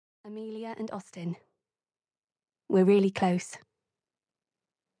Claire and Austin. We're really close.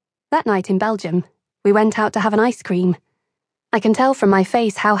 That night in Belgium, we went out to have an ice cream. I can tell from my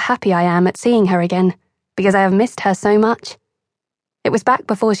face how happy I am at seeing her again, because I have missed her so much. It was back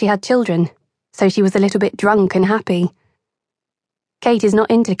before she had children, so she was a little bit drunk and happy. Kate is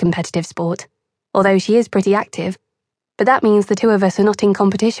not into competitive sport, although she is pretty active, but that means the two of us are not in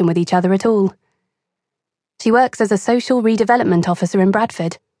competition with each other at all. She works as a social redevelopment officer in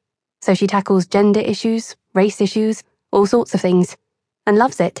Bradford, so she tackles gender issues, race issues, all sorts of things, and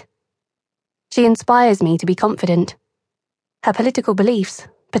loves it. She inspires me to be confident. Her political beliefs,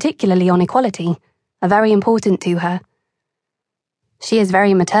 particularly on equality, are very important to her. She is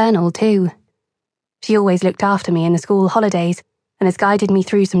very maternal too. She always looked after me in the school holidays and has guided me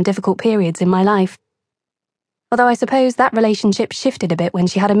through some difficult periods in my life. Although I suppose that relationship shifted a bit when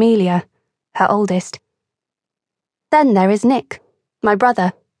she had Amelia, her oldest. Then there is Nick, my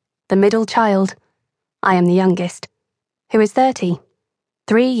brother, the middle child. I am the youngest, who is 30,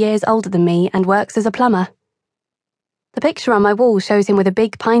 3 years older than me and works as a plumber. The picture on my wall shows him with a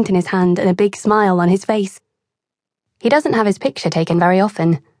big pint in his hand and a big smile on his face. He doesn't have his picture taken very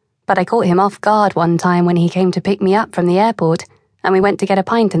often, but I caught him off guard one time when he came to pick me up from the airport and we went to get a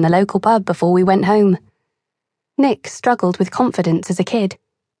pint in the local pub before we went home. Nick struggled with confidence as a kid.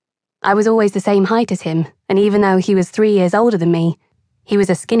 I was always the same height as him, and even though he was 3 years older than me, he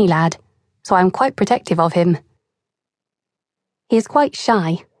was a skinny lad, so I'm quite protective of him. He is quite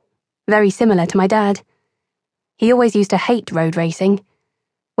shy, very similar to my dad. He always used to hate road racing.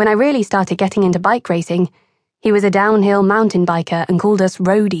 When I really started getting into bike racing, he was a downhill mountain biker and called us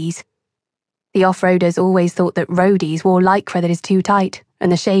roadies. The off-roaders always thought that roadies wore lycra that is too tight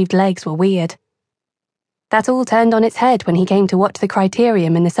and the shaved legs were weird. That all turned on its head when he came to watch the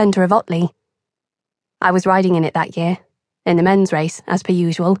Criterium in the centre of Otley. I was riding in it that year, in the men's race, as per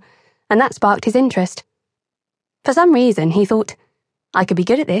usual, and that sparked his interest. For some reason, he thought, I could be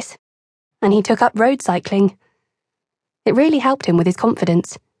good at this, and he took up road cycling. It really helped him with his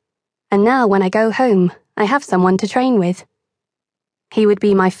confidence, and now when I go home, I have someone to train with. He would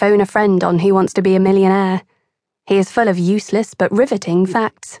be my phone a friend on Who Wants to Be a Millionaire. He is full of useless but riveting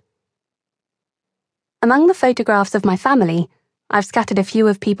facts. Among the photographs of my family, I've scattered a few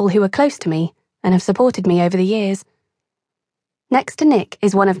of people who are close to me and have supported me over the years. Next to Nick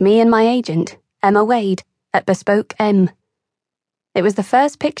is one of me and my agent, Emma Wade, at Bespoke M. It was the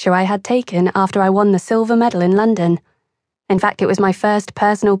first picture I had taken after I won the silver medal in London. In fact, it was my first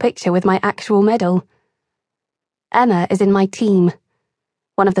personal picture with my actual medal. Emma is in my team,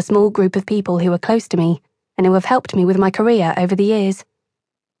 one of the small group of people who are close to me and who have helped me with my career over the years.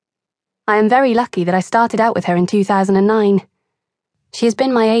 I am very lucky that I started out with her in 2009. She has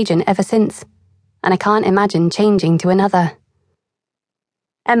been my agent ever since, and I can't imagine changing to another.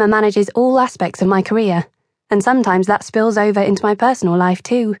 Emma manages all aspects of my career, and sometimes that spills over into my personal life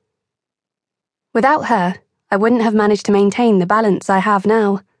too. Without her, I wouldn't have managed to maintain the balance I have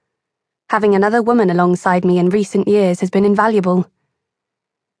now. Having another woman alongside me in recent years has been invaluable.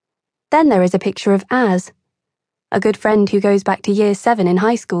 Then there is a picture of Az, a good friend who goes back to year 7 in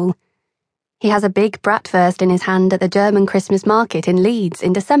high school. He has a big bratwurst in his hand at the German Christmas market in Leeds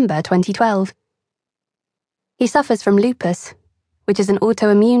in December 2012. He suffers from lupus, which is an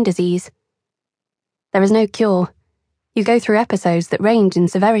autoimmune disease. There is no cure. You go through episodes that range in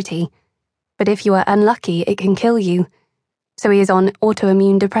severity, but if you are unlucky, it can kill you, so he is on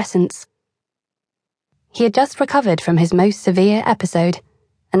autoimmune depressants. He had just recovered from his most severe episode,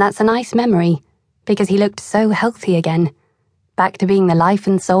 and that's a nice memory, because he looked so healthy again, back to being the life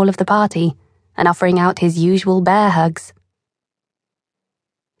and soul of the party, and offering out his usual bear hugs.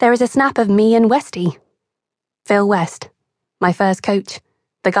 There is a snap of me and Westy. Phil West, my first coach,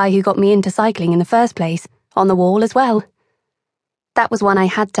 the guy who got me into cycling in the first place, on the wall as well. That was one I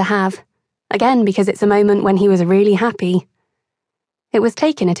had to have, again because it's a moment when he was really happy. It was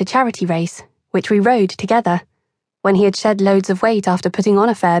taken at a charity race, which we rode together, when he had shed loads of weight after putting on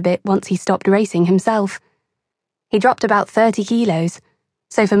a fair bit once he stopped racing himself. He dropped about 30 kilos,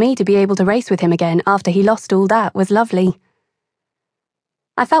 so for me to be able to race with him again after he lost all that was lovely.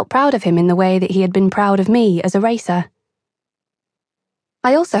 I felt proud of him in the way that he had been proud of me as a racer.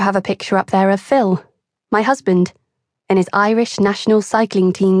 I also have a picture up there of Phil, my husband, in his Irish national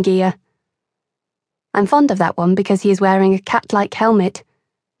cycling team gear. I'm fond of that one because he is wearing a cat-like helmet,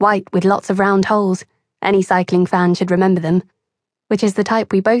 white with lots of round holes, any cycling fan should remember them, which is the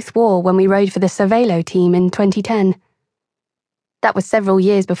type we both wore when we rode for the Cervelo team in 2010. That was several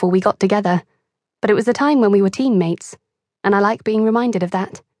years before we got together, but it was a time when we were teammates, and I like being reminded of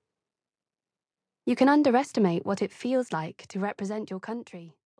that. You can underestimate what it feels like to represent your country.